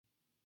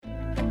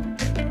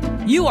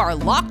You are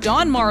Locked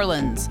On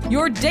Marlins,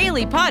 your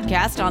daily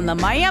podcast on the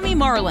Miami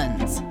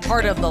Marlins.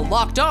 Part of the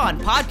Locked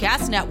On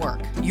Podcast Network,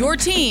 your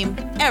team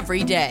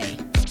every day.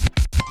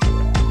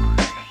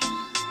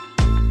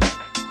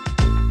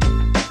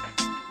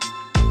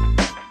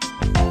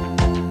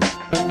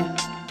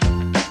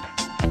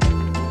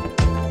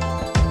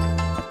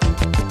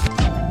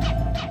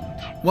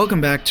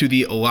 Welcome back to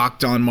the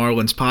Locked On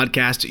Marlins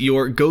podcast,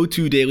 your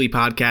go-to daily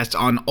podcast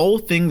on all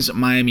things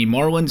Miami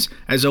Marlins.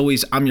 As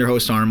always, I'm your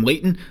host, Arm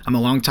Layton. I'm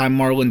a longtime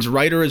Marlins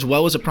writer as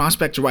well as a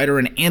prospect writer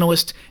and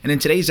analyst. And in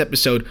today's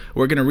episode,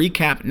 we're going to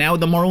recap now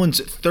the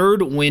Marlins'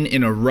 third win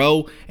in a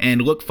row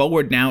and look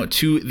forward now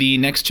to the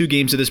next two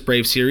games of this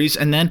Brave series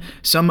and then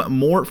some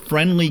more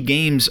friendly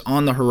games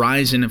on the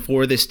horizon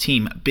for this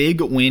team. Big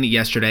win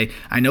yesterday.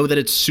 I know that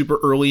it's super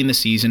early in the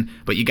season,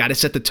 but you got to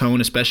set the tone,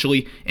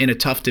 especially in a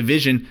tough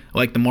division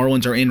like the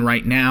Marlins are in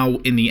right now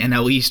in the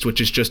NL East,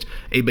 which is just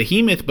a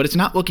behemoth, but it's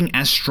not looking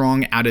as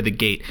strong out of the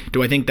gate.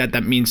 Do I think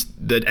that means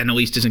the NL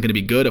East isn't going to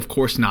be good? Of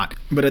course not.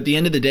 But at the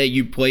end of the day,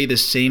 you play the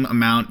same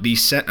amount, the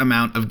set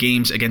amount of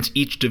games against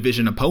each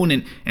division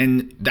opponent,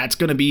 and that's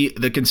going to be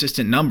the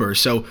consistent number.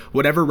 So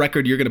whatever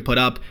record you're going to put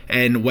up,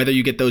 and whether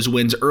you get those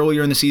wins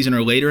earlier in the season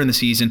or later in the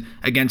season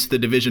against the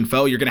division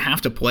foe, you're going to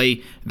have to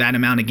play that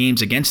amount of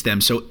games against them.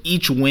 So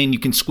each win you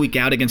can squeak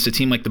out against a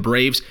team like the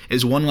Braves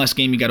is one less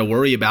game you got to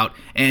worry about,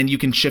 and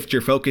you can shift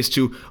your focus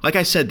to, like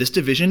I said, this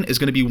division is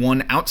going to be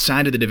won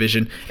outside of the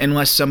division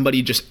unless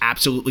somebody just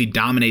absolutely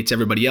dominates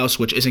everybody else,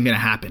 which isn't going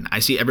to happen. I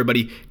see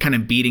everybody kind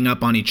of beating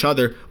up on each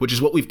other, which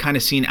is what we've kind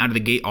of seen out of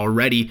the gate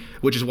already,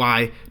 which is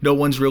why no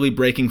one's really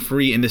breaking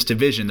free in this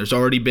division. There's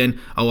already been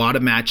a lot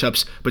of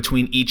matchups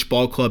between each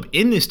ball club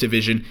in this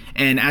division,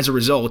 and as a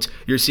result,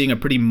 you're seeing a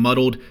pretty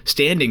muddled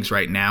standings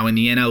right now in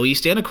the NL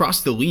East and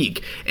across the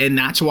league, and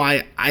that's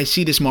why I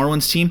see this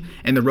Marlins team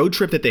and the road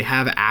trip that they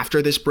have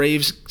after this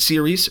Braves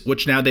series,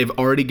 which now they've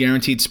already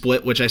guaranteed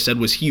split, which I said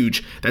was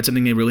huge. That's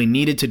something they really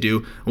needed to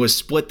do, was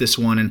split this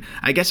one. And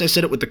I guess I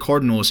said it with the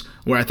Cardinals,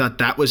 where I thought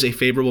that was a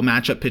favorable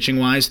matchup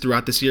pitching-wise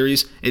throughout the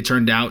series. It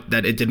turned out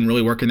that it didn't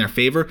really work in their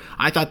favor.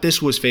 I thought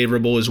this was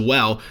favorable as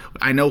well.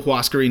 I know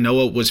Huascar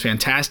Ynoa was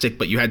fantastic,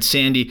 but you had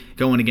Sandy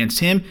going against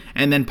him,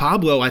 and then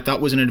Pablo I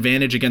thought was an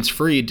advantage against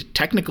Fried.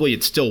 Technically,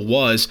 it still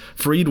was.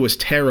 Fried was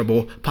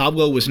terrible.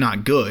 Pablo was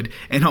not good,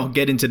 and I'll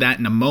get into that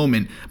in a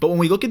moment. But when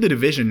we look at the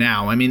division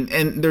now, I mean,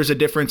 and there's a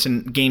difference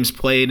in games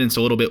played, and it's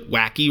a little bit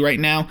wacky right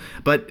now,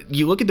 but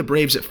you look at the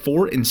Braves at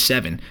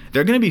 4-7.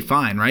 They're going to be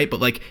fine, right? But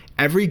like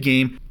every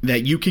game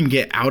that you can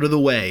get out of the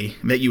way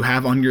that you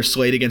have on your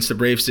slate against the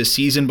Braves this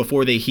season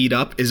before they heat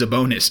up is a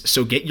bonus.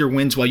 So get your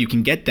wins while you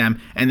can get them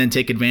and then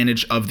take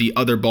advantage of the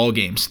other ball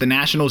games. The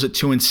Nationals at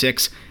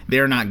 2-6,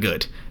 they're not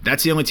good.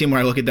 That's the only team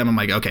where I look at them, I'm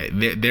like, okay,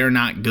 they're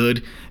not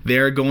good.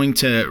 They're going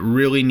to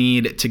really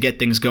need to get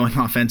things going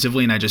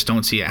offensively, and I just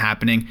don't see it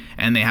happening.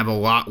 And they have a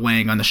lot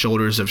weighing on the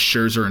shoulders of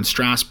Scherzer and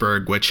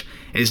Strasburg, which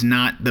is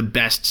not the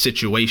best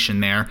situation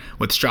there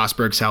with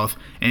Strasburg's health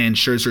and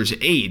Scherzer's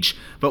age.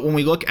 But when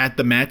we look at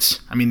the Mets,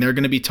 I mean, they're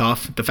going to be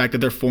tough. The fact that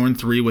they're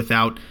 4-3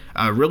 without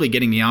really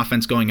getting the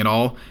offense going at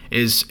all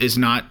is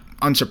not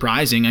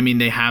unsurprising. I mean,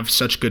 they have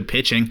such good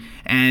pitching.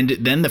 And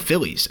then the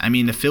Phillies. I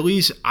mean, the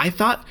Phillies, I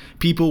thought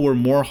people were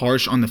more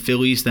harsh on the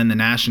Phillies than the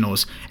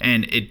Nationals,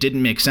 and it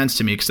didn't make sense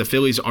to me because the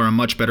Phillies are a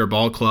much better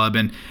ball club,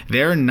 and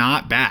they're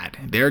not bad.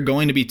 They're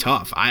going to be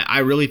tough. I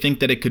really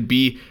think that it could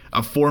be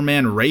a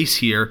four-man race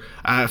here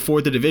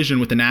for the division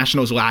with the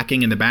Nationals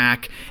lacking in the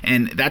back,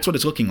 and that's what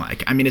it's looking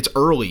like. I mean, it's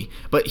early,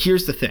 but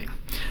here's the thing.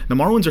 The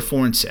Marlins are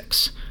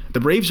 4-6. The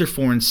Braves are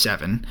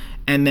 4-7,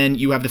 and then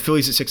you have the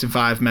Phillies at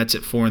 6-5, Mets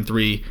at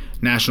 4-3,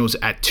 Nationals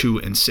at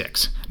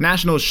 2-6.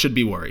 Nationals should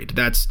be worried.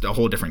 That's a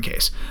whole different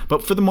case.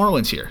 But for the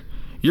Marlins here,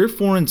 you're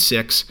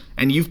 4-6,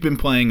 and you've been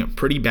playing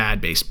pretty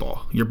bad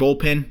baseball. Your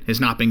bullpen has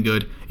not been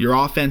good. Your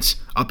offense,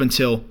 up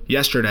until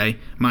yesterday,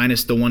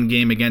 minus the one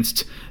game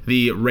against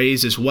the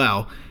Rays as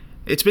well,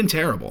 it's been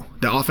terrible.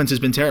 The offense has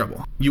been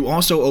terrible. You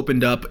also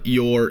opened up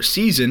your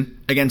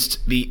season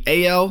against the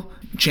AL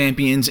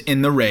champions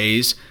in the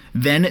Rays,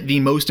 then the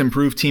most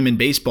improved team in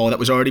baseball that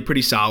was already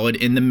pretty solid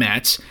in the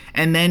Mets,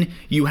 and then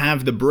you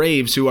have the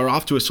Braves, who are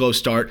off to a slow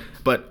start,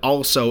 but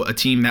also a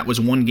team that was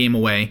one game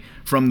away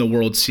from the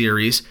World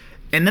Series,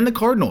 and then the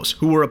Cardinals,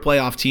 who were a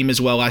playoff team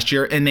as well last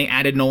year, and they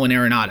added Nolan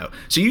Arenado.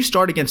 So you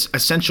start against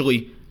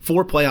essentially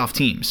 4 playoff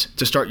teams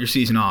to start your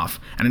season off.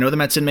 And I know the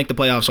Mets didn't make the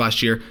playoffs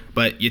last year,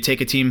 but you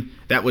take a team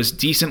that was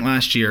decent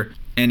last year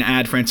and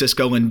add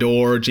Francisco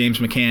Lindor, James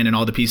McCann, and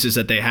all the pieces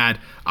that they had.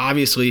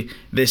 Obviously,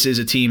 this is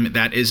a team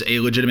that is a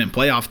legitimate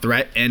playoff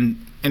threat,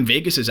 and in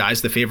Vegas'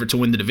 eyes, the favorite to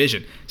win the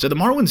division. So the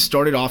Marlins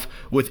started off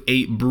with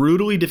a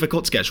brutally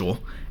difficult schedule,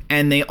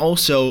 and they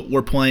also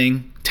were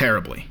playing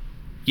terribly.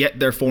 Yet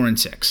they're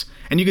 4-6.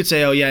 And you could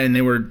say, oh yeah, and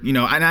they were, and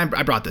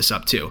I brought this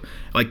up too.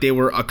 Like they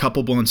were a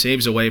couple blown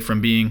saves away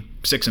from being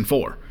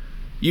 6-4.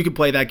 You could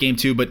play that game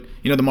too, but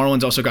the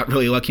Marlins also got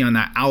really lucky on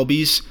that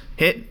Albies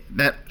hit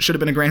that should have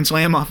been a grand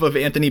slam off of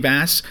Anthony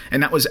Bass,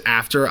 and that was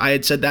after I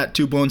had said that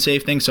 2 blown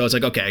save thing. So I was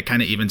like, okay, it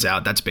kind of evens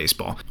out. That's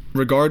baseball.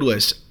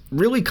 Regardless,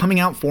 really coming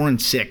out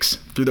 4-6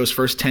 through those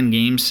first 10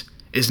 games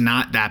is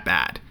not that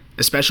bad,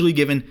 especially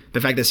given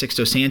the fact that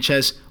Sixto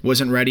Sanchez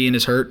wasn't ready and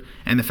is hurt,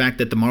 and the fact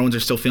that the Marlins are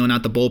still feeling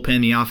out the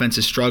bullpen, the offense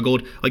has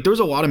struggled. Like, there was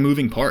a lot of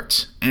moving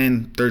parts,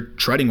 and they're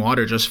treading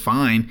water just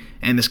fine,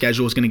 and the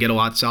schedule is going to get a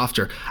lot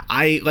softer.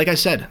 Like I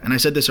said, and I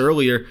said this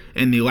earlier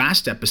in the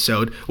last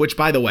episode, which,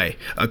 by the way,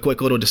 a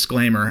quick little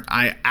disclaimer,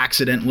 I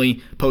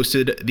accidentally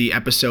posted the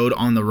episode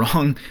on the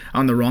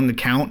wrong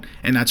account,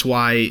 and that's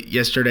why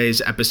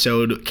yesterday's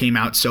episode came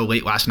out so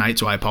late last night,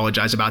 so I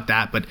apologize about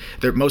that. But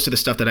most of the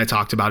stuff that I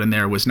talked about in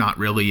there was not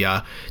really,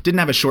 didn't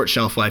have a short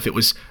shelf life. It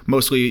was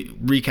mostly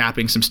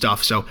recapping some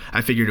stuff, so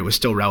I figured it was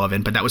still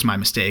relevant, but that was my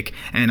mistake.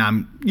 And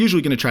I'm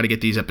usually going to try to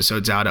get these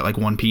episodes out at like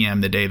 1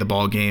 p.m. the day of the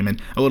ball game,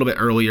 and a little bit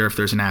earlier if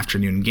there's an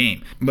afternoon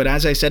game. But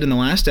as I said in the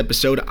last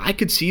episode, I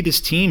could see this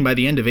team by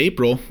the end of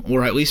April,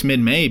 or at least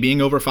mid-May, being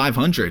over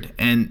 500.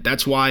 And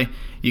that's why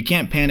you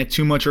can't panic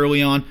too much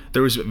early on.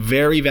 There was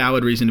very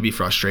valid reason to be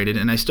frustrated,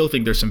 and I still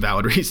think there's some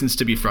valid reasons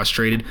to be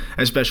frustrated,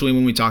 especially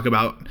when we talk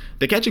about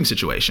the catching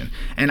situation.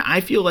 And I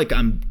feel like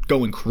I'm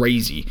going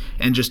crazy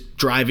and just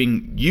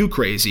driving you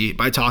crazy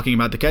by talking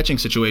about the catching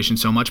situation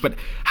so much, but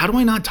how do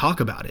I not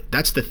talk about it?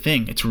 That's the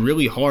thing. It's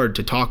really hard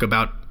to talk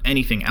about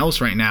anything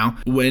else right now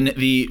when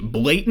the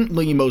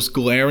blatantly most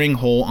glaring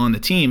hole on the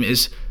team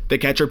is the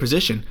catcher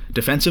position.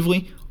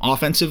 Defensively,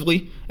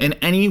 offensively, in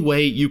any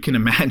way you can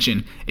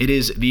imagine, it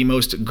is the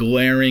most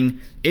glaring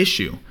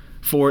issue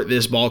for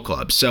this ball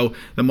club. So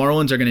the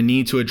Marlins are going to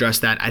need to address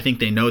that. I think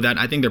they know that.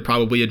 I think they're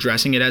probably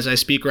addressing it as I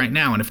speak right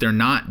now. And if they're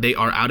not, they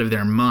are out of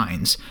their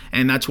minds.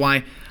 And that's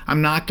why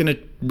I'm not going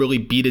to really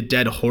beat a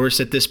dead horse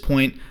at this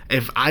point.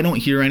 If I don't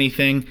hear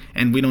anything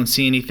and we don't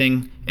see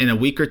anything in a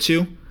week or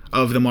two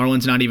of the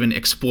Marlins not even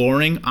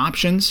exploring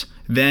options,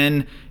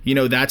 then,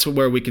 that's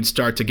where we can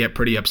start to get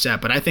pretty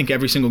upset. But I think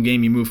every single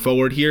game you move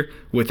forward here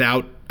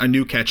without a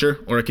new catcher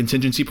or a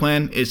contingency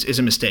plan is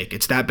a mistake.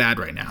 It's that bad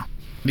right now.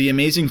 The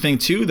amazing thing,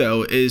 too,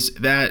 though, is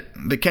that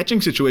the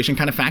catching situation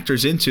kind of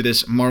factors into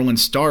this Marlins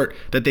start,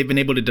 that they've been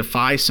able to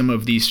defy some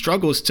of these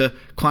struggles to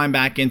climb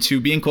back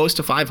into being close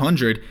to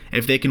 500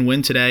 if they can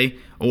win today,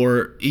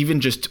 or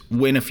even just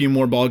win a few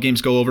more ball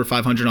games, go over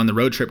 500 on the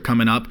road trip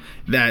coming up,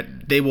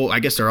 that they will, I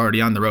guess they're already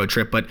on the road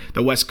trip, but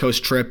the West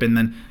Coast trip, and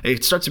then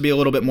it starts to be a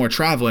little bit more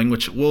traveling,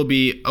 which will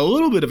be a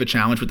little bit of a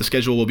challenge, but the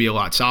schedule will be a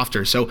lot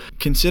softer. So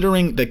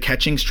considering the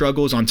catching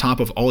struggles on top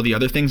of all the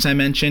other things I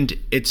mentioned,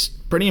 it's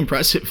pretty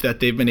impressive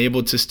that they've been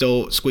able to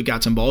still squeak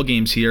out some ball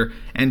games here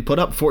and put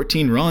up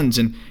 14 runs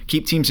and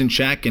keep teams in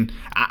check. And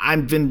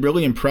I've been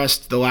really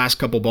impressed the last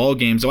couple ball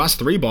games, the last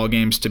 3 ball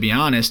games, to be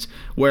honest,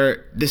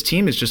 where this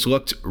team has just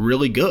looked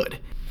really good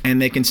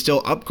and they can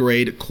still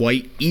upgrade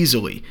quite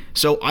easily.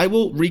 So I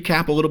will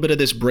recap a little bit of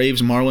this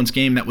Braves-Marlins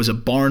game. That was a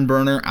barn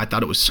burner. I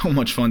thought it was so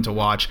much fun to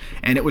watch,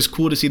 and it was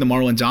cool to see the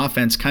Marlins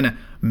offense kind of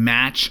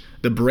match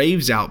the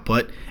Braves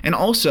output. And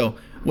also,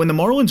 when the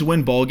Marlins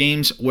win ball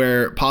games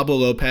where Pablo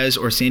Lopez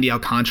or Sandy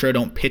Alcantara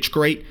don't pitch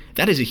great,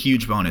 that is a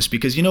huge bonus,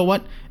 because you know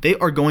what? They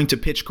are going to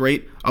pitch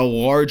great a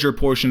larger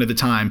portion of the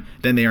time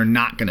than they are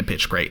not going to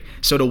pitch great.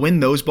 So to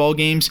win those ball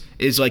games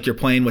is like you're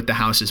playing with the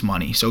house's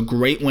money. So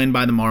great win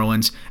by the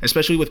Marlins,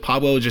 especially with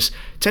Pablo just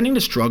tending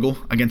to struggle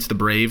against the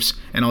Braves,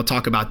 and I'll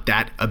talk about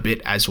that a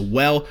bit as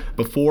well.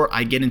 Before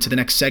I get into the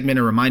next segment,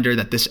 a reminder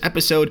that this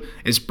episode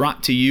is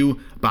brought to you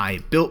by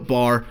Built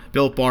Bar.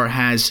 Built Bar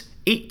has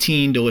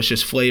 18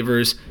 delicious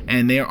flavors,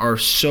 and there are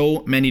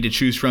so many to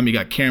choose from. You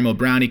got caramel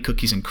brownie,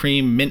 cookies and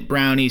cream, mint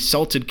brownie,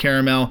 salted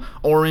caramel,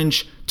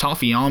 orange,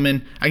 toffee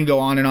almond. I can go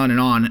on and on and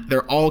on.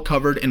 They're all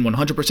covered in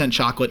 100%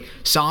 chocolate,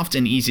 soft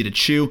and easy to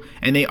chew,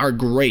 and they are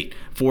great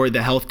for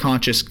the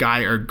health-conscious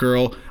guy or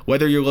girl.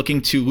 Whether you're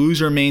looking to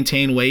lose or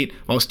maintain weight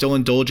while still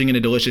indulging in a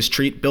delicious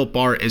treat, Built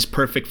Bar is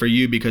perfect for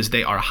you because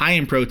they are high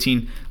in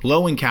protein,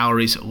 low in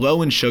calories,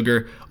 low in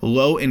sugar,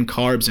 low in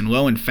carbs, and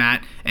low in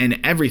fat, and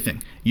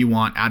everything you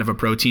want out of a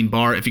protein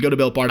bar. If you go to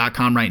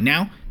BuiltBar.com right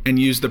now and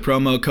use the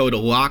promo code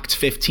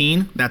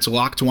LOCKED15, that's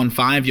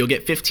LOCKED15, you'll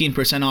get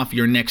 15% off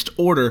your next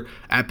order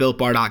at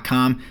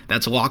BuiltBar.com.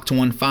 That's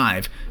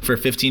LOCKED15 for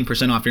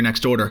 15% off your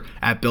next order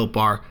at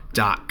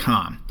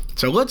BuiltBar.com.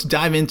 So let's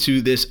dive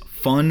into this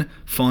fun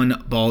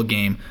ball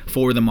game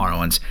for the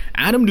Marlins.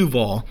 Adam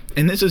Duvall,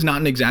 and this is not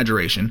an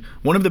exaggeration,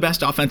 one of the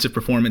best offensive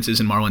performances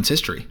in Marlins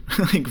history.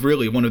 Like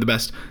really one of the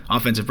best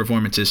offensive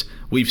performances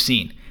we've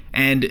seen.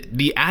 And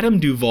the Adam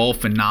Duvall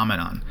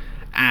phenomenon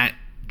at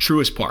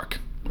Truist Park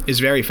is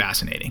very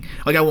fascinating.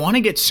 Like, I want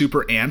to get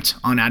super amped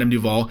on Adam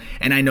Duvall,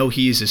 and I know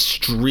he's as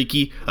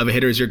streaky of a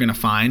hitter as you're going to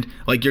find.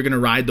 Like, you're going to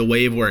ride the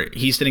wave where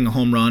he's hitting a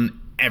home run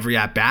every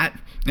at-bat,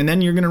 and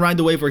then you're going to ride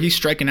the wave where he's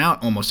striking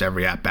out almost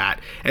every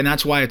at-bat. And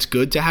that's why it's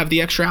good to have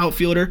the extra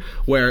outfielder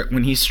where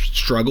when he's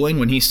struggling,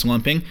 when he's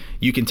slumping,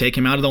 you can take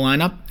him out of the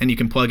lineup and you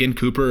can plug in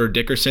Cooper or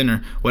Dickerson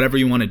or whatever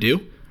you want to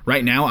do.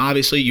 Right now,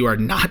 obviously, you are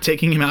not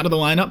taking him out of the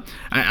lineup.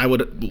 I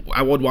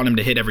would want him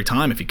to hit every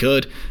time if he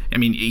could. I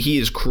mean, he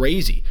is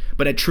crazy.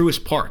 But at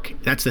Truist Park,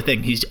 that's the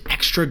thing. He's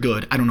extra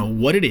good. I don't know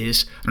what it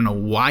is. I don't know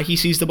why he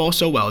sees the ball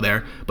so well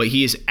there, but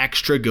he is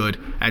extra good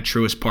at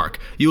Truist Park.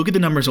 You look at the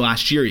numbers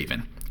last year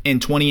even. in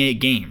 28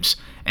 games.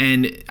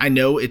 And I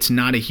know it's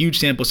not a huge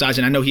sample size,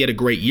 and I know he had a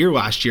great year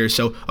last year,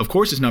 so of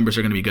course his numbers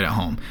are going to be good at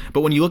home.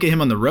 But when you look at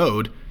him on the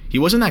road, he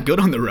wasn't that good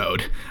on the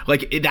road.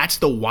 That's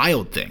the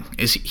wild thing,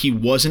 is he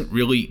wasn't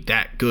really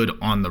that good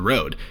on the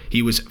road.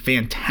 He was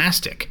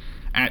fantastic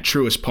at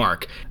Truist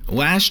Park.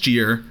 Last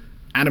year,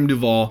 Adam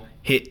Duvall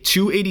hit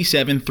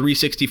 287,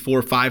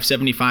 364,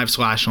 575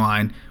 slash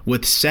line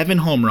with 7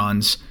 home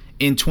runs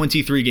in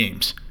 23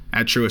 games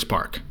at Truist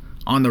Park.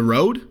 On the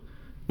road,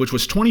 which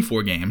was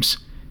 24 games,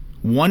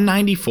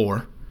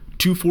 194,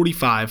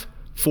 245,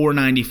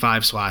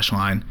 495 slash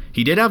line.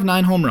 He did have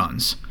 9 home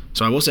runs.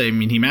 So I will say,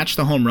 he matched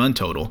the home run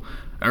total,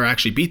 or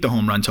actually beat the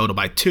home run total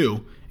by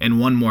 2 in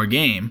one more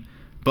game.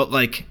 But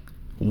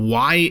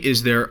why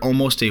is there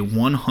almost a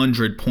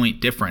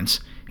 100-point difference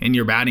in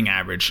your batting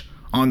average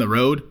on the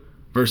road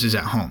versus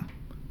at home?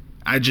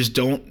 I just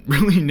don't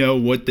really know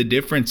what the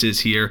difference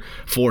is here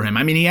for him.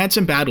 He had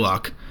some bad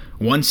luck.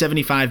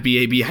 175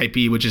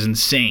 BABIP, which is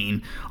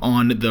insane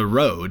on the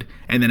road,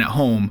 and then at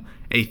home,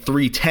 a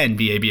 310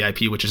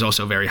 BABIP, which is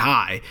also very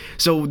high.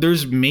 So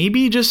there's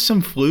maybe just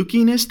some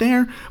flukiness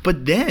there,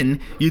 but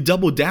then you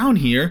double down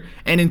here,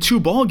 and in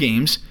 2 ball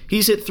games,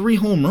 he's hit 3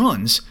 home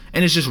runs,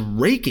 and is just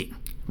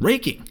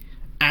raking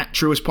at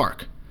Truist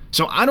Park.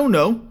 So I don't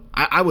know.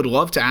 I would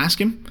love to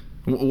ask him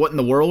what in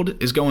the world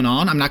is going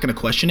on. I'm not going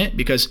to question it,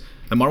 because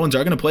the Marlins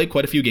are going to play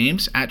quite a few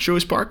games at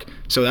Truist Park,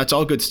 so that's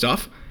all good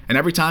stuff. And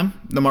every time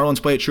the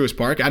Marlins play at Truist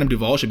Park, Adam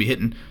Duvall should be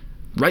hitting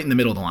right in the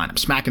middle of the lineup,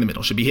 smack in the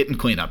middle, should be hitting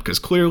cleanup, because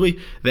clearly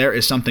there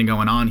is something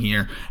going on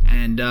here,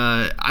 and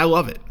I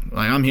love it.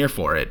 I'm here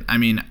for it.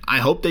 I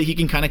hope that he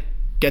can kind of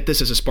get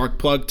this as a spark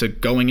plug to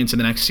going into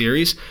the next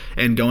series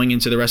and going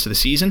into the rest of the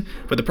season.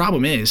 But the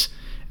problem is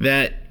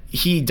that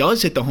he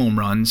does hit the home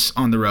runs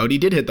on the road. He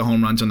did hit the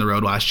home runs on the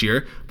road last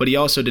year, but he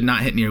also did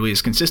not hit nearly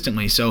as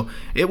consistently. So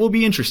it will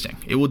be interesting.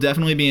 It will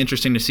definitely be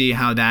interesting to see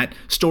how that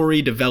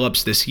story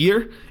develops this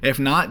year. If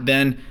not,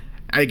 then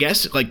I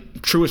guess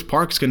Truist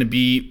Park is going to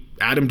be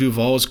Adam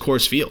Duvall's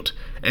Coors Field,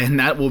 and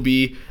that will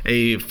be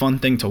a fun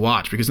thing to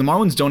watch, because the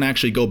Marlins don't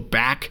actually go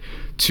back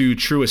to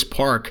Truist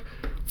Park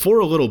for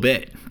a little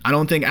bit. I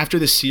don't think after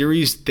the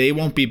series they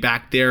won't be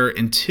back there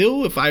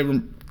until, if I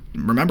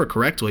remember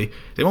correctly,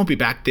 they won't be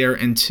back there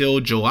until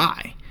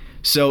July.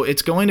 So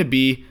it's going to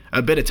be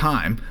a bit of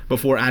time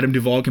before Adam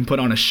Duvall can put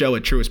on a show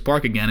at Truist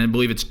Park again. I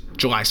believe it's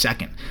July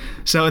 2nd.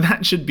 So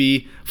that should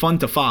be fun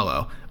to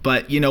follow.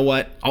 But you know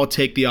what? I'll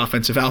take the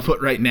offensive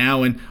output right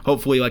now, and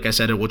hopefully, like I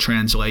said, it will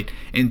translate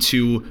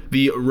into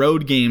the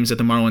road games that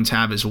the Marlins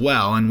have as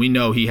well. And we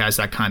know he has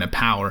that kind of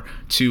power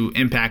to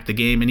impact the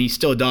game, and he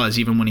still does.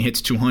 Even when he hits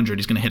 200,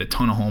 he's going to hit a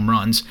ton of home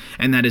runs,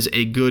 and that is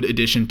a good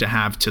addition to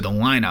have to the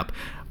lineup.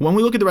 When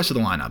we look at the rest of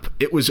the lineup,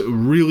 it was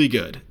really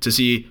good to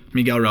see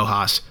Miguel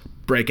Rojas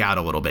break out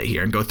a little bit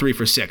here and go 3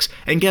 for 6.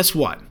 And guess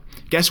what?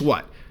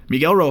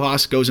 Miguel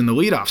Rojas goes in the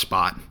leadoff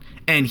spot,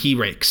 and he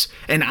rakes.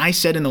 And I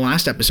said in the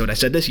last episode, I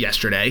said this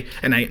yesterday,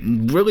 and I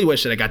really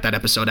wish that I got that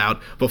episode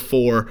out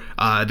before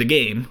the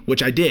game,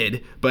 which I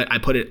did, but I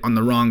put it on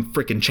the wrong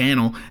freaking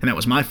channel, and that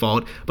was my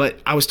fault. But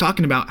I was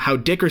talking about how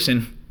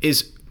Dickerson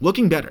is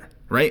looking better,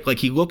 right?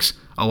 He looks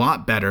a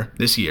lot better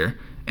this year,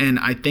 and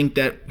I think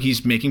that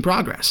he's making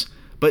progress.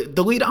 But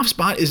the leadoff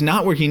spot is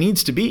not where he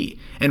needs to be,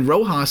 and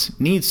Rojas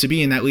needs to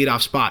be in that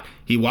leadoff spot.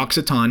 He walks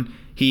a ton.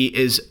 He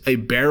is a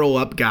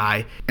barrel-up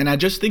guy, and I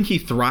just think he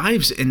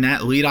thrives in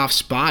that leadoff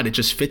spot. It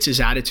just fits his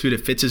attitude,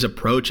 it fits his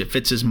approach, it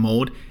fits his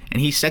mold,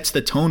 and he sets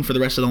the tone for the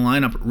rest of the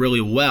lineup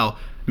really well.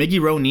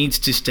 Miggy Rowe needs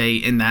to stay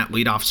in that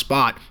leadoff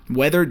spot,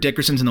 whether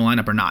Dickerson's in the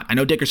lineup or not. I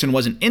know Dickerson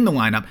wasn't in the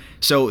lineup,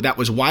 so that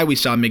was why we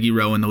saw Miggy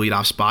Rowe in the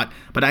leadoff spot,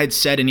 but I had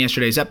said in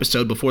yesterday's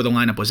episode before the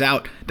lineup was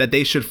out that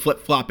they should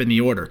flip-flop in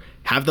the order.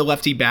 Have the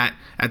lefty bat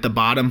at the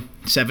bottom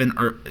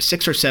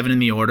 6 or 7 in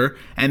the order,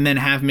 and then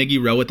have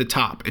Miggy Rowe at the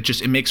top.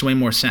 It makes way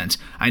more sense.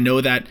 I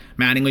know that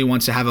Mattingly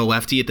wants to have a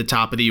lefty at the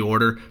top of the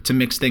order to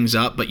mix things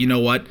up, but you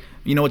know what?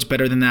 You know what's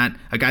better than that?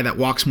 A guy that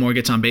walks more,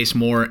 gets on base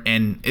more,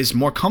 and is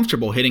more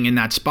comfortable hitting in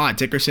that spot.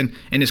 Dickerson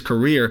in his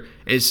career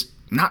is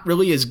not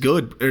really as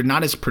good or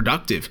not as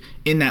productive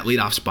in that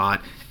leadoff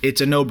spot.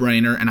 It's a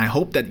no-brainer, and I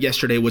hope that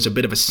yesterday was a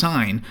bit of a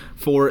sign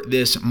for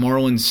this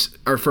Marlins,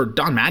 or for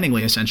Don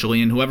Mattingly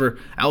essentially, and whoever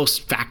else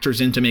factors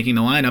into making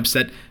the lineups,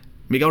 that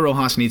Miguel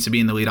Rojas needs to be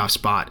in the leadoff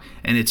spot,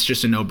 and it's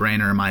just a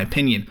no-brainer in my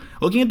opinion.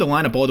 Looking at the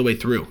lineup all the way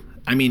through,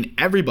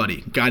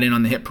 everybody got in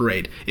on the hit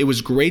parade. It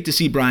was great to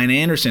see Brian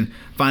Anderson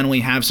finally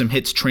have some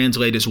hits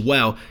translate as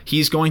well.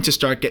 He's going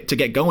to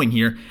get going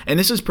here, and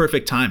this is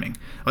perfect timing.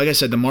 Like I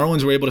said, the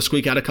Marlins were able to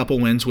squeak out a couple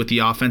wins with the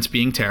offense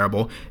being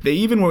terrible. They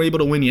even were able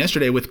to win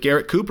yesterday with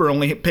Garrett Cooper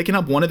only picking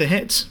up one of the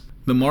hits.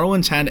 The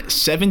Marlins had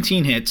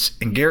 17 hits,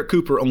 and Garrett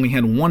Cooper only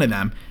had one of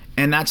them,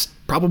 and that's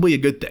probably a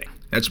good thing.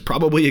 That's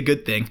probably a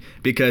good thing,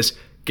 because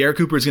Garrett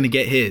Cooper is going to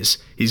get his.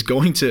 He's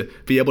going to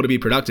be able to be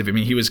productive.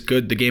 He was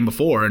good the game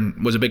before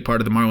and was a big part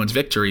of the Marlins'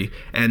 victory,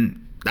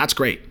 and that's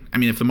great.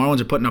 If the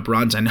Marlins are putting up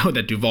runs, I know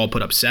that Duvall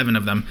put up 7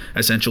 of them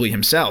essentially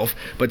himself,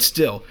 but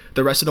still,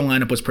 the rest of the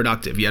lineup was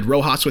productive. You had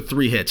Rojas with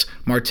 3 hits,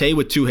 Marte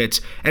with 2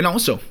 hits, and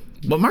also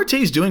what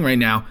Marte's doing right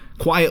now,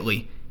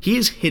 quietly, he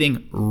is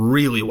hitting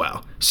really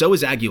well. So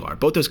is Aguilar.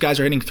 Both those guys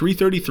are hitting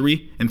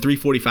 333 and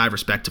 345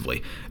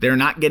 respectively. They're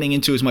not getting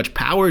into as much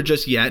power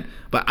just yet,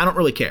 but I don't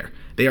really care.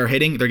 They are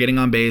hitting, they're getting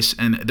on base,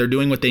 and they're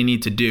doing what they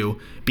need to do.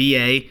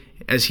 BA,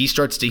 as he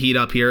starts to heat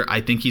up here,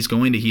 I think he's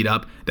going to heat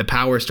up. The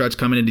power starts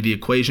coming into the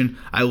equation.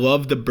 I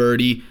love the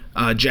Birdie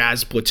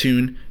Jazz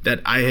platoon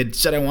that I had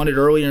said I wanted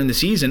earlier in the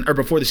season, or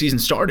before the season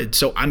started,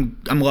 so I'm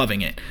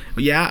loving it.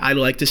 But yeah, I'd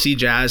like to see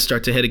Jazz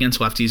start to hit against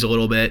lefties a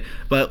little bit,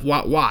 but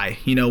why?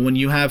 When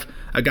you have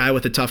a guy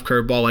with a tough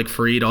curveball like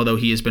Fried, although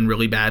he has been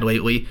really bad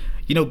lately,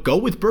 go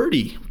with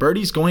Birdie.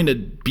 Birdie's going to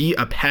be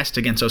a pest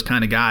against those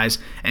kind of guys,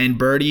 and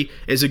Birdie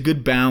is a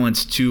good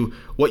balance to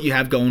what you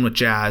have going with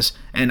Jazz,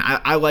 and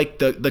I like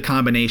the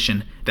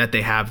combination that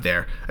they have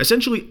there.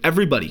 Essentially,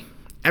 everybody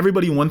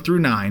 1 through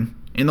 9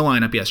 in the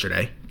lineup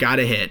yesterday got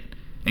a hit,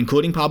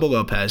 including Pablo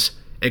Lopez,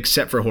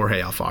 except for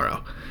Jorge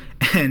Alfaro.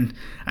 And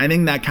I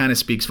think that kind of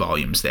speaks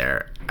volumes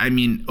there. I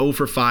mean, 0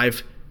 for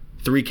 5,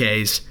 3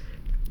 Ks,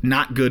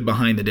 not good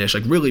behind the dish,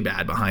 like really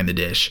bad behind the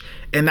dish.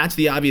 And that's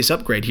the obvious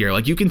upgrade here.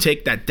 Like, you can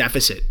take that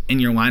deficit in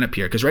your lineup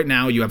here, because right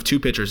now you have 2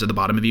 pitchers at the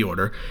bottom of the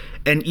order.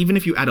 And even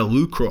if you add a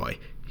Lucroy,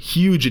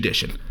 huge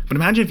addition. But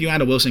imagine if you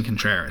add a Wilson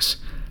Contreras,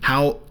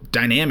 how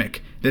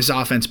dynamic this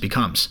offense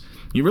becomes.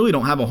 You really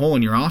don't have a hole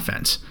in your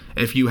offense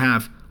if you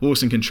have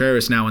Wilson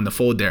Contreras now in the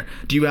fold there.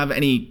 Do you have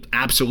any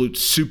absolute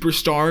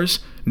superstars?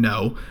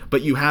 No,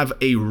 but you have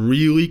a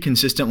really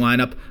consistent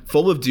lineup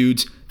full of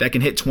dudes that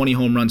can hit 20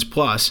 home runs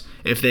plus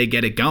if they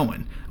get it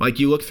going. Like,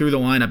 you look through the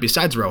lineup,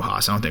 besides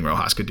Rojas, I don't think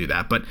Rojas could do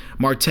that, but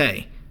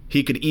Marte,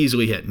 he could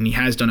easily hit, and he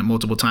has done it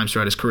multiple times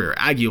throughout his career.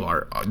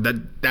 Aguilar,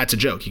 that's a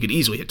joke. He could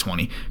easily hit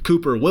 20.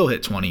 Cooper will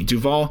hit 20.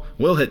 Duvall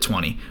will hit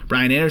 20.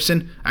 Brian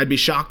Anderson, I'd be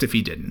shocked if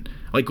he didn't.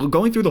 Like,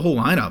 going through the whole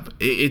lineup,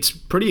 it's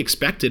pretty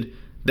expected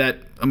that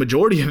a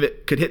majority of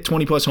it could hit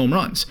 20-plus home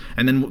runs.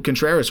 And then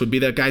Contreras would be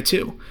that guy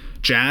too.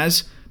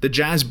 The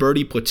Jazz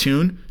Birdie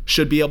platoon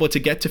should be able to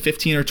get to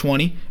 15 or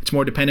 20. It's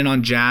more dependent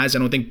on Jazz. I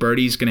don't think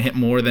Birdie's going to hit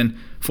more than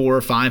 4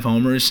 or 5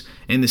 homers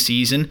in the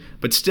season.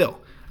 But still,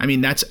 I mean,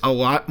 that's a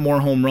lot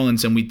more home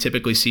runs than we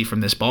typically see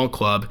from this ball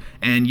club,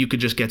 and you could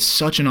just get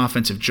such an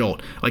offensive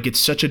jolt. Like, it's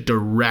such a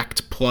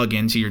direct plug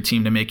into your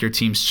team to make your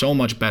team so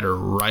much better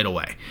right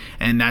away.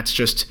 And that's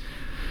just,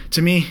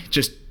 to me,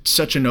 just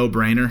such a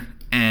no-brainer.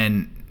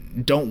 And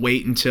don't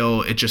wait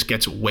until it just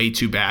gets way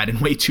too bad and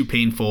way too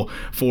painful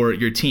for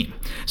your team.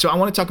 So I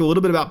want to talk a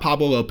little bit about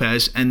Pablo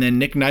Lopez and then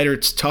Nick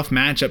Neidert's tough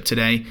matchup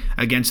today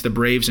against the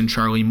Braves and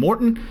Charlie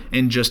Morton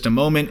in just a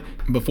moment.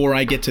 Before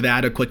I get to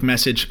that, a quick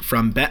message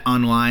from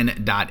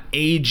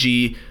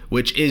betonline.ag,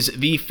 which is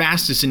the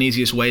fastest and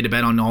easiest way to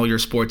bet on all your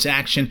sports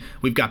action.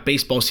 We've got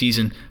baseball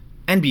season,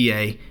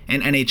 NBA,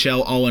 and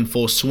NHL all in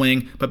full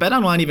swing, but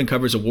BetOnline even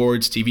covers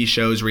awards, TV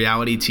shows,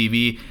 reality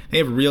TV. They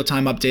have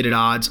real-time updated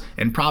odds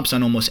and props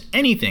on almost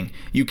anything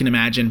you can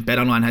imagine.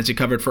 BetOnline has you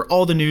covered for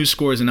all the news,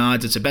 scores, and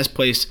odds. It's the best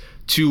place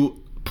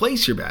to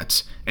place your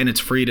bets, and it's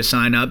free to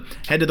sign up.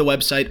 Head to the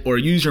website or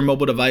use your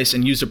mobile device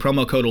and use the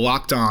promo code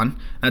LOCKEDON.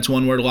 That's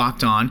one word,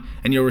 locked on,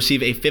 and you'll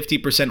receive a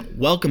 50%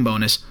 welcome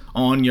bonus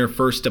on your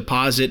first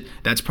deposit.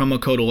 That's promo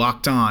code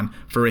locked on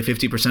for a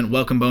 50%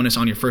 welcome bonus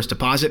on your first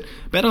deposit.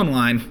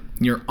 BetOnline,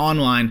 your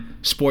online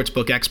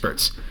sportsbook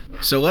experts.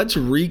 So let's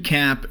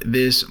recap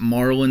this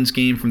Marlins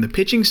game from the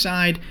pitching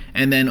side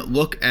and then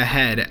look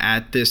ahead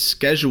at this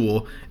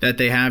schedule that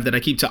they have that I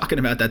keep talking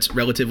about that's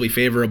relatively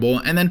favorable,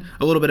 and then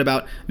a little bit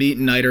about the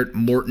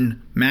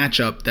Neidert-Morton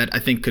matchup that I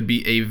think could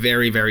be a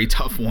very, very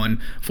tough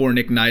one for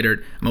Nick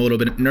Neidert. I'm a little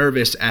bit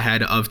nervous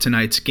ahead of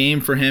tonight's game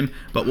for him,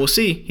 but we'll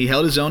see. He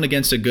held his own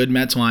against a good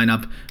Mets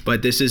lineup,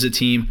 but this is a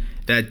team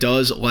that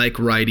does like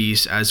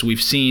righties. As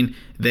we've seen,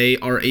 they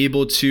are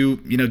able to,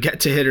 get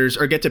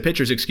to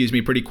pitchers,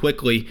 pretty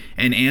quickly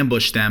and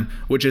ambush them,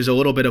 which is a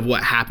little bit of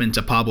what happened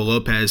to Pablo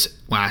Lopez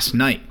last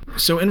night.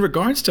 So in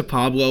regards to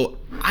Pablo,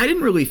 I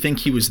didn't really think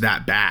he was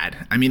that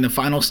bad. I mean, the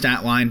final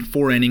stat line,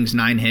 4 innings,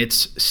 9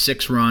 hits,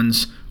 6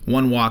 runs,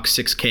 1 walk,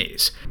 6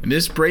 Ks.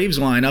 This Braves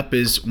lineup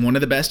is one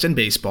of the best in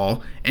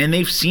baseball, and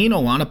they've seen a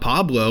lot of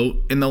Pablo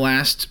in the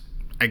last,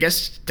 I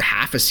guess,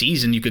 half a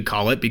season, you could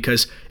call it,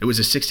 because it was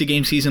a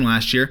 60-game season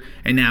last year,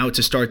 and now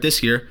to start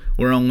this year,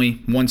 we're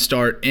only 1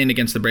 start in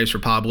against the Braves for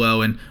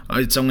Pablo, and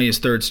it's only his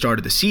 3rd start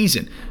of the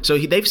season. So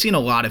they've seen a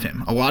lot of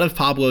him. A lot of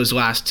Pablo's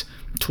last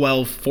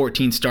 12,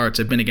 14 starts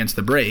have been against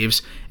the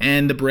Braves,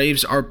 and the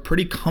Braves are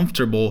pretty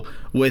comfortable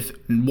with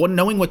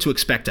knowing what to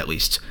expect, at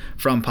least,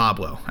 from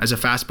Pablo as a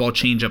fastball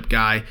changeup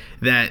guy,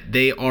 that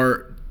they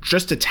are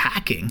just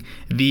attacking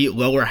the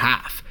lower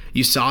half.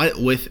 You saw it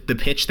with the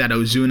pitch that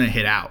Ozuna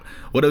hit out.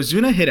 What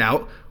Ozuna hit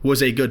out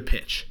was a good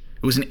pitch.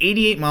 It was an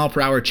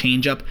 88-mile-per-hour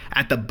changeup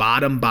at the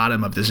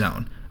bottom of the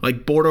zone,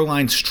 like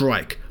borderline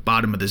strike,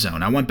 bottom of the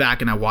zone. I went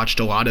back and I watched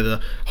a lot of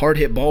the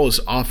hard-hit balls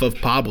off of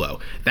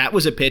Pablo. That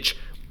was a pitch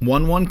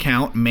 1-1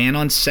 count, man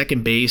on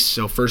second base,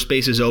 so first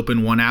base is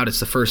open, 1 out, it's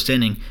the first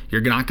inning.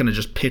 You're not going to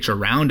just pitch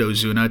around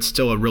Ozuna. It's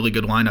still a really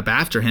good lineup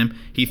after him.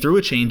 He threw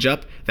a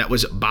changeup that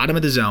was bottom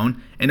of the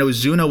zone, and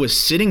Ozuna was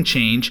sitting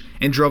change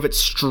and drove it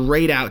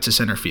straight out to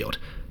center field.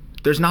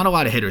 There's not a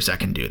lot of hitters that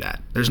can do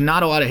that. There's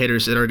not a lot of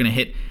hitters that are going to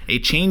hit a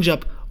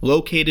changeup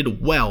located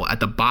well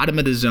at the bottom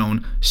of the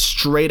zone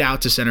straight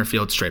out to center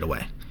field straight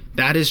away.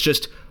 That is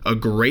just a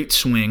great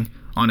swing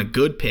on a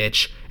good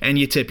pitch, and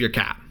you tip your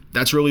cap.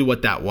 That's really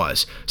what that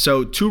was.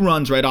 So 2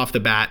 runs right off the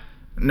bat,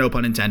 no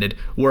pun intended,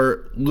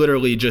 were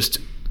literally just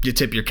you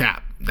tip your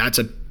cap. That's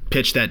a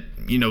pitch that,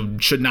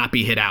 should not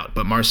be hit out.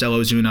 But Marcell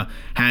Ozuna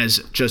has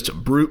just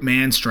brute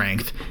man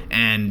strength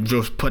and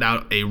just put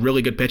out a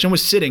really good pitch and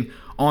was sitting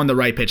on the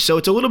right pitch. So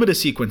it's a little bit of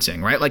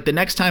sequencing, right? Like the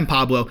next time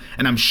Pablo,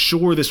 and I'm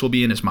sure this will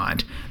be in his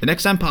mind, the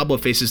next time Pablo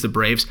faces the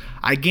Braves,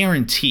 I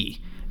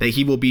guarantee that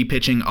he will be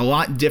pitching a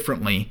lot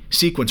differently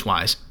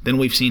sequence-wise than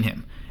we've seen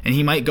him. And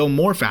he might go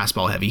more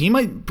fastball heavy. He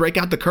might break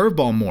out the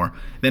curveball more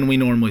than we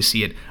normally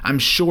see it. I'm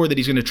sure that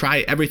he's going to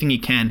try everything he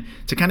can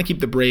to kind of keep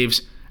the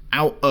Braves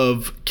out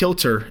of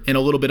kilter and a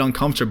little bit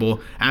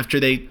uncomfortable after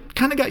they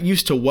kind of got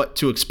used to what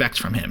to expect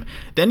from him.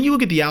 Then you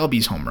look at the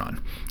Albies home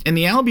run. And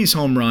the Albies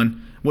home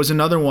run was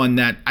another one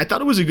that I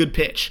thought it was a good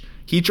pitch.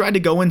 He tried to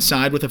go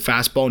inside with a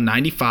fastball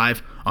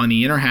 95 on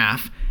the inner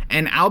half,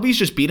 and Albies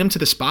just beat him to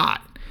the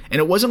spot. And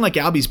it wasn't like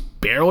Albies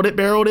barreled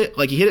it.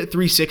 Like he hit it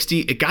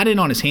 360. It got in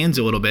on his hands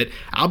a little bit.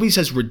 Albies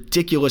has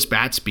ridiculous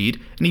bat speed,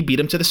 and he beat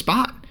him to the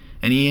spot.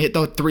 And he hit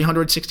the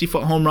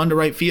 360-foot home run to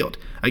right field.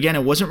 Again,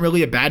 it wasn't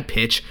really a bad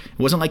pitch. It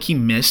wasn't like he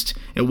missed.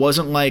 It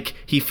wasn't like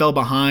he fell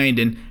behind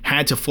and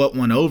had to float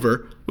one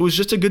over. It was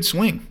just a good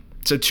swing.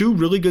 So 2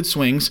 really good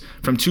swings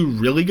from 2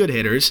 really good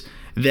hitters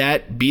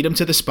that beat him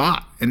to the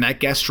spot, and that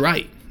guessed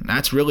right.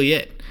 That's really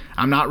it.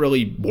 I'm not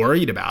really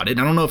worried about it.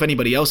 I don't know if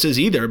anybody else is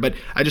either, but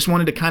I just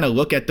wanted to kind of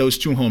look at those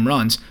 2 home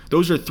runs.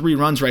 Those are 3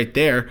 runs right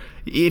there.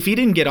 If he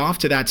didn't get off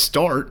to that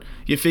start,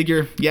 you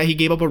figure, yeah, he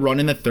gave up a run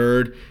in the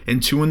 3rd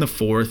and 2 in the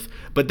 4th,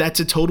 but that's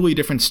a totally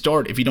different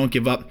start if you don't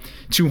give up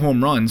 2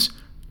 home runs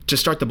to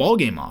start the ball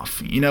game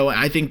off.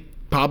 I think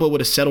Pablo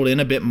would have settled in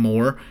a bit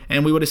more,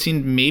 and we would have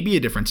seen maybe a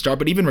different start.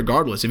 But even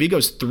regardless, if he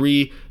goes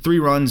three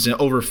runs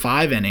over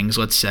 5 innings,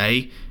 let's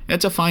say,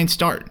 it's a fine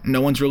start.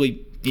 No one's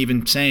really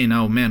even saying,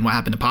 oh man, what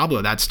happened to Pablo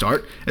that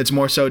start? It's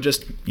more so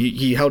just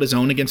he held his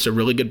own against a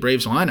really good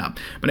Braves lineup.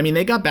 But I mean,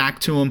 they got back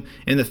to him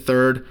in the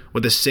 3rd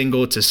with a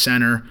single to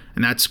center,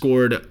 and that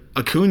scored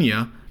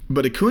Acuna.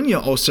 But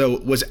Acuna also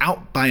was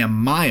out by a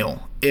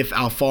mile if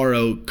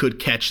Alfaro could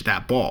catch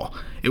that ball.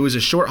 It was a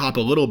short hop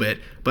a little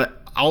bit, but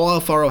all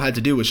Alfaro had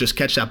to do was just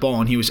catch that ball,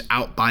 and he was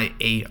out by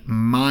a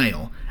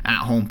mile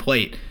at home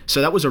plate.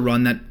 So that was a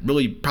run that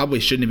really probably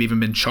shouldn't have even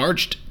been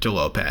charged to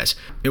Lopez.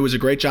 It was a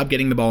great job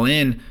getting the ball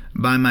in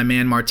by my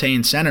man Marte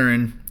in center,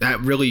 and that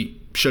really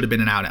should have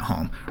been an out at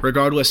home.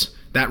 Regardless,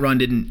 that run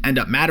didn't end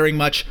up mattering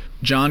much.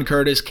 John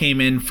Curtis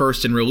came in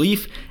first in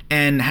relief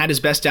and had his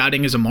best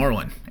outing as a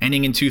Marlin.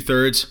 Inning in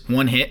 2/3,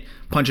 1 hit,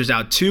 punches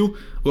out 2,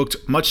 looked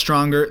much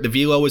stronger. The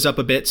velo was up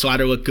a bit,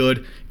 slider looked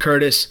good.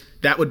 Curtis,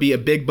 that would be a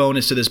big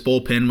bonus to this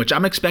bullpen, which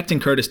I'm expecting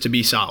Curtis to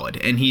be solid.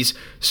 And he's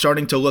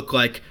starting to look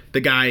like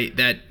the guy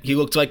that he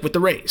looked like with the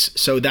Rays.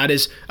 So that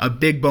is a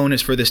big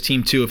bonus for this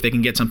team, too, if they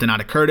can get something out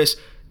of Curtis.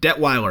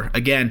 Detweiler,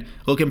 again,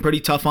 looking pretty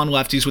tough on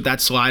lefties with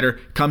that slider.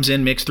 Comes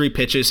in, makes 3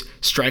 pitches,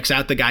 strikes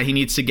out the guy he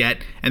needs to get,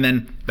 and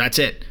then that's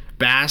it.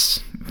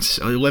 Bass,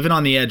 living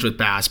on the edge with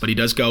Bass, but he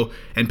does go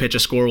and pitch a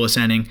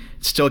scoreless inning.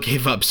 Still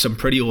gave up some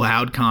pretty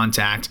loud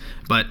contact,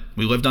 but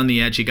we lived on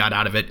the edge. He got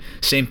out of it.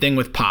 Same thing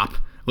with Pop.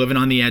 Living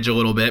on the edge a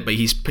little bit, but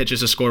he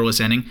pitches a scoreless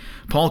inning.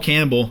 Paul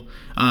Campbell,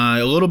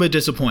 a little bit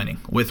disappointing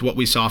with what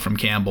we saw from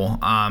Campbell.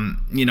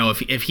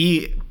 If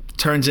he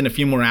turns in a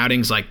few more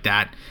outings like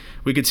that,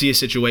 we could see a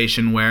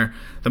situation where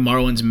the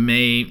Marlins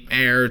may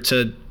err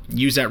to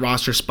use that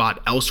roster spot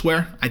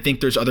elsewhere. I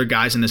think there's other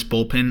guys in this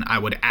bullpen I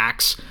would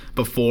axe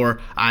before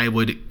I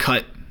would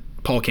cut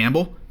Paul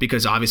Campbell,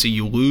 because obviously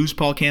you lose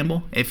Paul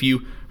Campbell if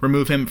you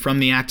remove him from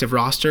the active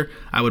roster.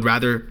 I would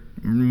rather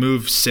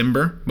move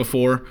Simber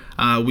before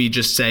we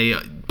just say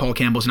Paul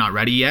Campbell's not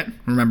ready yet.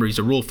 Remember, he's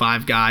a Rule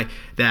 5 guy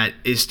that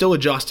is still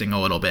adjusting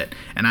a little bit,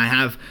 and I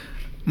have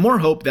more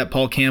hope that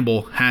Paul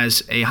Campbell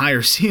has a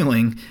higher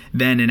ceiling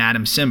than an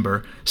Adam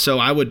Simber. So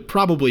I would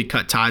probably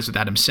cut ties with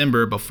Adam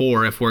Simber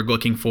before if we're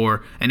looking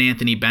for an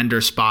Anthony Bender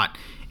spot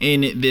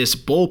in this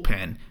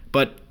bullpen.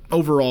 But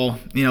overall,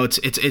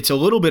 it's a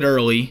little bit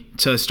early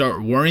to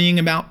start worrying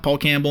about Paul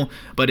Campbell,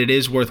 but it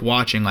is worth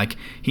watching. Like,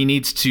 he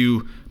needs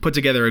to put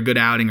together a good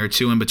outing or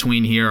 2 in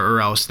between here, or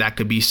else that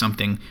could be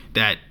something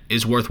that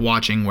is worth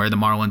watching, where the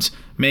Marlins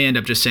may end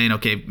up just saying,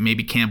 okay,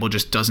 maybe Campbell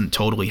just doesn't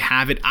totally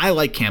have it. I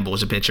like Campbell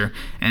as a pitcher,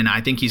 and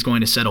I think he's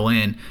going to settle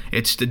in.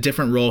 It's a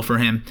different role for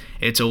him.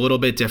 It's a little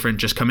bit different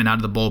just coming out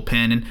of the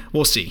bullpen, and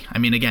we'll see. I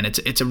mean, again,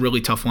 it's a really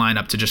tough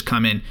lineup to just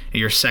come in at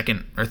your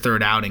 2nd or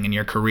 3rd outing in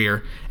your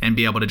career and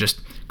be able to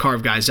just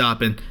carve guys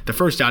up, and the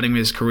first outing of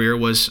his career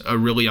was a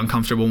really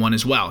uncomfortable one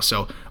as well.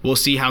 So we'll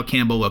see how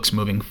Campbell looks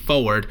moving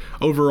forward.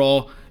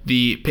 Overall,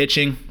 the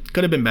pitching,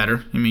 Could have been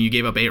better. I mean, you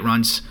gave up 8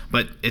 runs,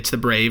 but it's the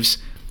Braves.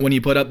 When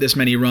you put up this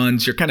many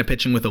runs, you're kind of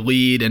pitching with a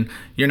lead, and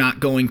you're not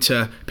going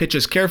to pitch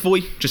as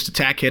carefully, just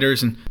attack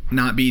hitters and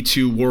not be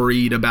too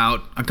worried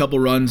about a couple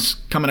runs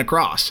coming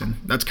across. And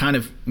that's kind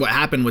of what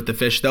happened with the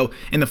Fish, though.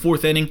 In the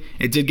 4th inning,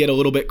 it did get a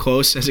little bit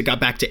close as it got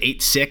back to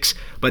 8-6,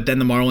 but then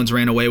the Marlins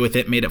ran away with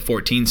it, made it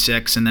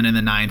 14-6, and then in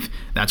the 9th,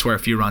 that's where a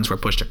few runs were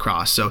pushed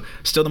across. So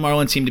still the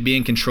Marlins seemed to be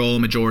in control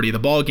majority of the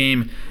ball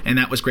game, and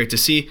that was great to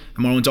see.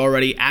 The Marlins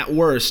already, at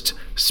worst,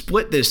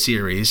 split this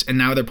series, and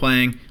now they're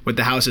playing with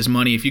the house's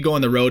money. If you go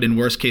on the road in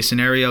worst case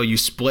scenario, you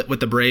split with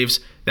the Braves,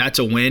 that's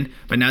a win.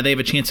 But now they have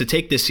a chance to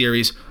take this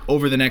series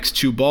over the next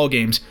 2 ball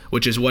games,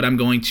 which is what I'm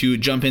going to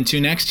jump into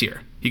next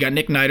year. You got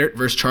Nick Neidert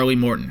versus Charlie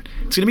Morton.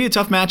 It's going to be a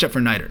tough matchup for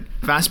Neidert.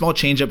 Fastball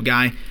changeup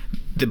guy.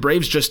 The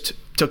Braves just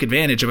took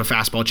advantage of a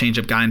fastball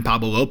changeup guy in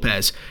Pablo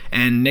Lopez,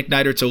 and Nick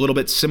Neidert's a little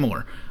bit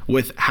similar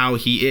with how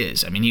he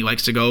is. I mean, he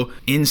likes to go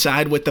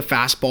inside with the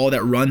fastball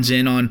that runs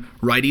in on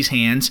righties'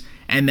 hands,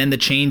 and then the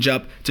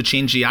changeup to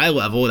change the eye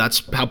level.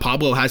 That's how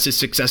Pablo has his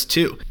success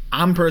too.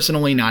 I'm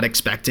personally not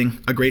expecting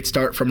a great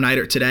start from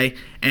Neidert today,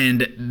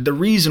 and the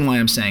reason why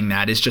I'm saying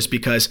that is just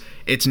because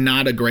it's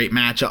not a great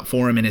matchup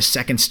for him in his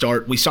second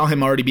start. We saw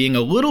him already being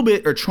a little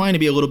bit, or trying to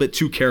be a little bit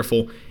too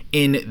careful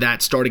in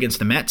that start against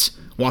the Mets,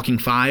 walking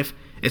 5.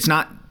 It's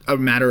not a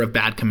matter of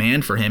bad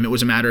command for him. It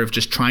was a matter of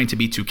just trying to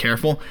be too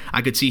careful.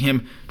 I could see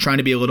him trying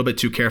to be a little bit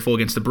too careful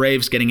against the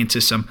Braves, getting into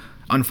some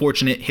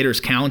unfortunate hitters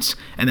counts,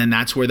 and then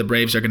that's where the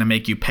Braves are going to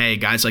make you pay.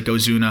 Guys like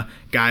Ozuna,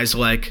 guys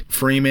like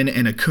Freeman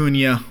and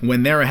Acuna,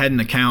 when they're ahead in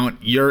the count,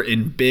 you're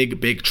in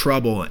big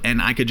trouble, and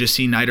I could just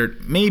see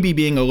Neidert maybe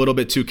being a little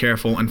bit too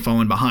careful and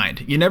falling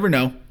behind. You never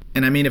know.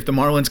 And I mean, if the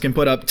Marlins can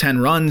put up 10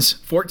 runs,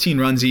 14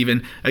 runs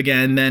even,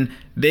 again, then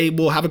they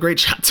will have a great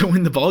shot to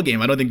win the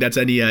ballgame. I don't think that's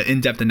any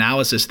in-depth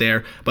analysis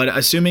there. But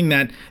assuming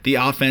that the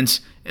offense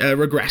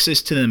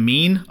regresses to the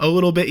mean a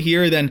little bit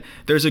here, then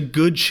there's a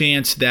good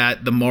chance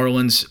that the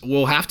Marlins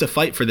will have to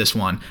fight for this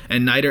one.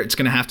 And Neidert's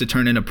going to have to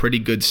turn in a pretty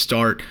good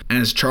start,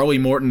 as Charlie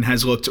Morton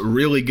has looked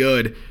really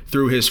good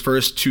through his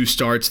first 2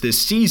 starts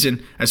this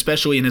season,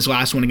 especially in his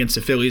last one against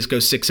the Phillies.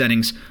 Goes 6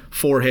 innings,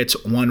 4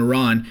 hits, 1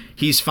 run.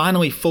 He's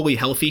finally fully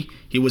healthy.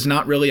 He was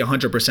not really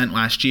 100%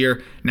 last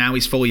year. Now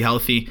he's fully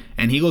healthy,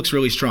 and he looks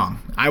really strong.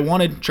 I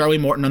wanted Charlie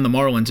Morton on the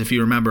Marlins, if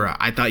you remember.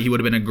 I thought he would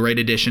have been a great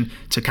addition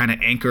to kind of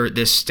anchor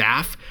this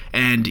staff,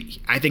 and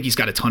I think he's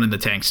got a ton in the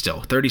tank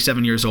still.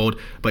 37 years old,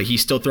 but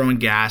he's still throwing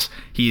gas.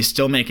 He is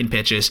still making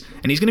pitches,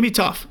 and he's going to be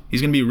tough.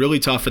 He's going to be really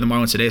tough for the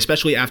Marlins today,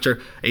 especially after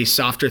a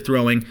softer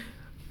throwing,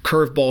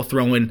 curveball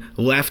throwing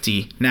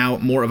lefty, now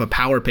more of a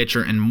power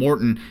pitcher in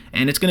Morton,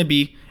 and it's going to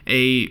be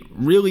a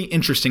really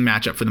interesting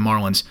matchup for the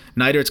Marlins.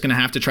 Neidert's going to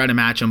have to try to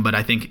match him, but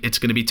I think it's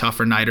going to be tough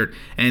for Neidert,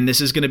 and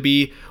this is going to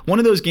be one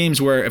of those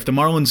games where if the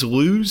Marlins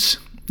lose,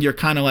 you're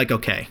kind of like,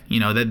 okay, you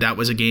know, that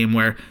was a game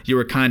where you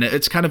were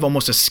it's kind of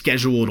almost a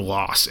scheduled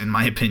loss, in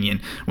my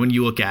opinion, when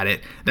you look at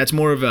it. That's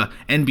more of a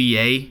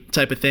NBA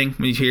type of thing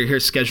when you hear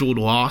scheduled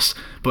loss,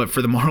 but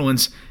for the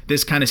Marlins,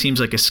 this kind of seems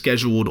like a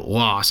scheduled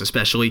loss,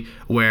 especially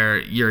where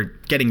you're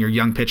getting your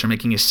young pitcher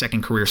making his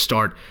second career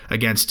start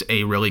against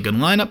a really good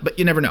lineup, but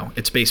you never know.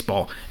 It's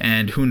baseball,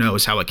 and who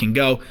knows how it can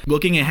go.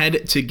 Looking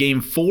ahead to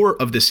Game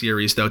 4 of the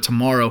series, though,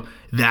 tomorrow,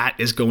 that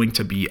is going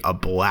to be a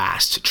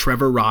blast.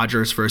 Trevor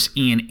Rogers versus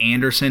Ian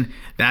Anderson.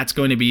 That's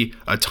going to be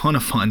a ton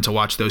of fun to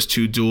watch those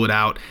two duel it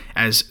out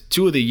as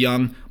 2 of the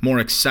young, more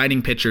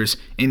exciting pitchers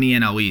in the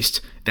NL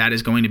East. That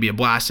is going to be a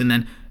blast. And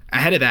then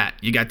ahead of that,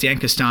 you got Dan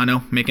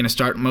Castano making a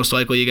start most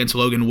likely against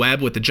Logan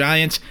Webb with the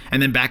Giants,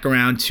 and then back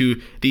around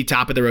to the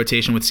top of the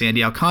rotation with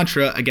Sandy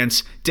Alcantara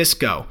against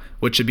Disco,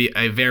 which should be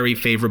a very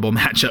favorable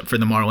matchup for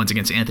the Marlins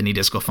against Anthony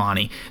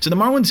DeSclafani. So the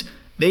Marlins,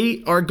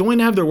 they are going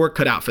to have their work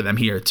cut out for them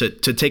here to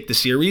take the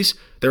series.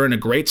 They're in a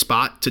great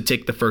spot to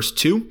take the first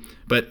 2.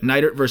 But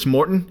Neidert versus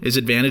Morton is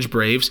advantage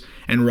Braves,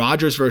 and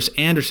Rogers versus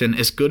Anderson,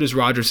 as good as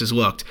Rogers has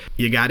looked,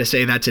 you got to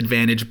say that's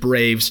advantage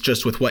Braves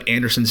just with what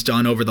Anderson's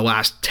done over the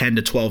last 10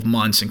 to 12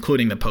 months,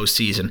 including the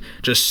postseason.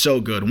 Just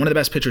so good. One of the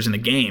best pitchers in the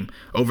game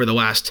over the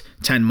last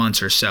 10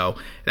 months or so.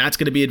 That's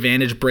going to be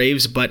advantage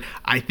Braves, but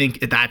I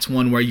think that's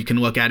one where you can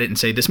look at it and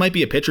say this might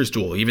be a pitcher's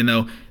duel, even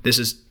though this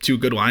is 2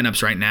 good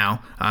lineups right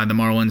now. The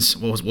Marlins,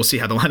 we'll see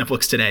how the lineup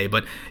looks today,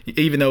 but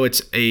even though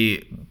it's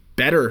a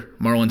better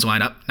Marlins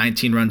lineup,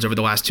 19 runs over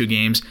the last 2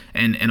 games,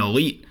 and an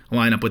elite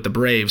lineup with the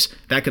Braves,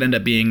 that could end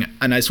up being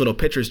a nice little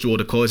pitcher's duel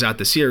to close out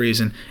the series,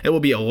 and it will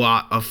be a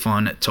lot of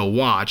fun to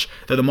watch.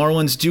 Though the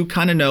Marlins do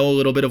kind of know a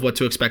little bit of what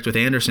to expect with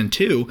Anderson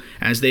too,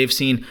 as they've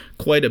seen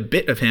quite a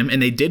bit of him,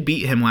 and they did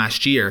beat him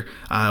last year,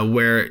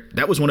 where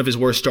that was one of his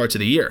worst starts of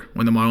the year,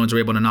 when the Marlins were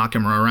able to knock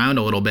him around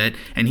a little bit,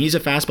 and he's a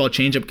fastball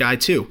changeup guy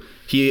too.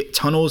 He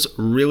tunnels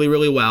really,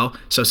 really well,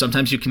 so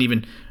sometimes you can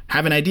even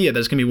have an idea that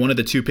it's going to be one of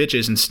the two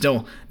pitches and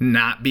still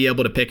not be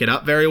able to pick it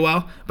up very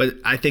well. But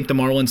I think the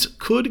Marlins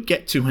could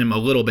get to him a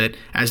little bit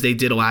as they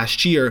did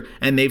last year,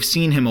 and they've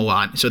seen him a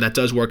lot, so that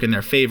does work in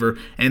their favor.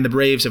 And the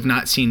Braves have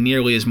not seen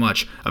nearly as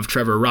much of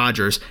Trevor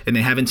Rogers, and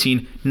they haven't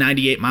seen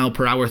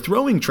 98-mile-per-hour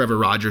throwing Trevor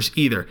Rogers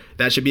either.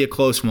 That should be a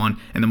close one,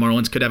 and the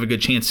Marlins could have a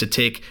good chance to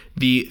take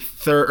the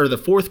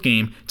fourth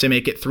game to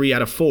make it 3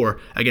 out of 4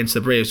 against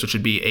the Braves, which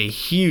would be a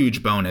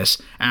huge bonus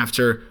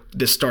after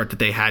the start that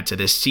they had to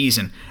this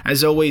season.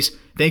 As always,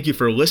 thank you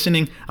for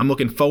listening. I'm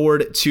looking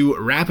forward to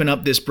wrapping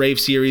up this Brave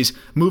series,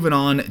 moving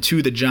on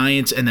to the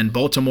Giants and then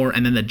Baltimore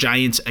and then the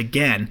Giants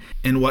again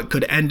in what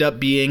could end up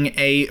being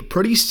a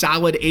pretty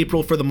solid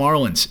April for the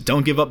Marlins.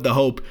 Don't give up the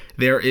hope.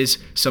 There is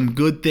some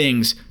good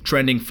things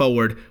trending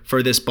forward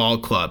for this ball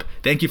club.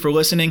 Thank you for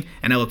listening,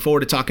 and I look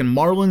forward to talking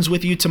Marlins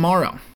with you tomorrow.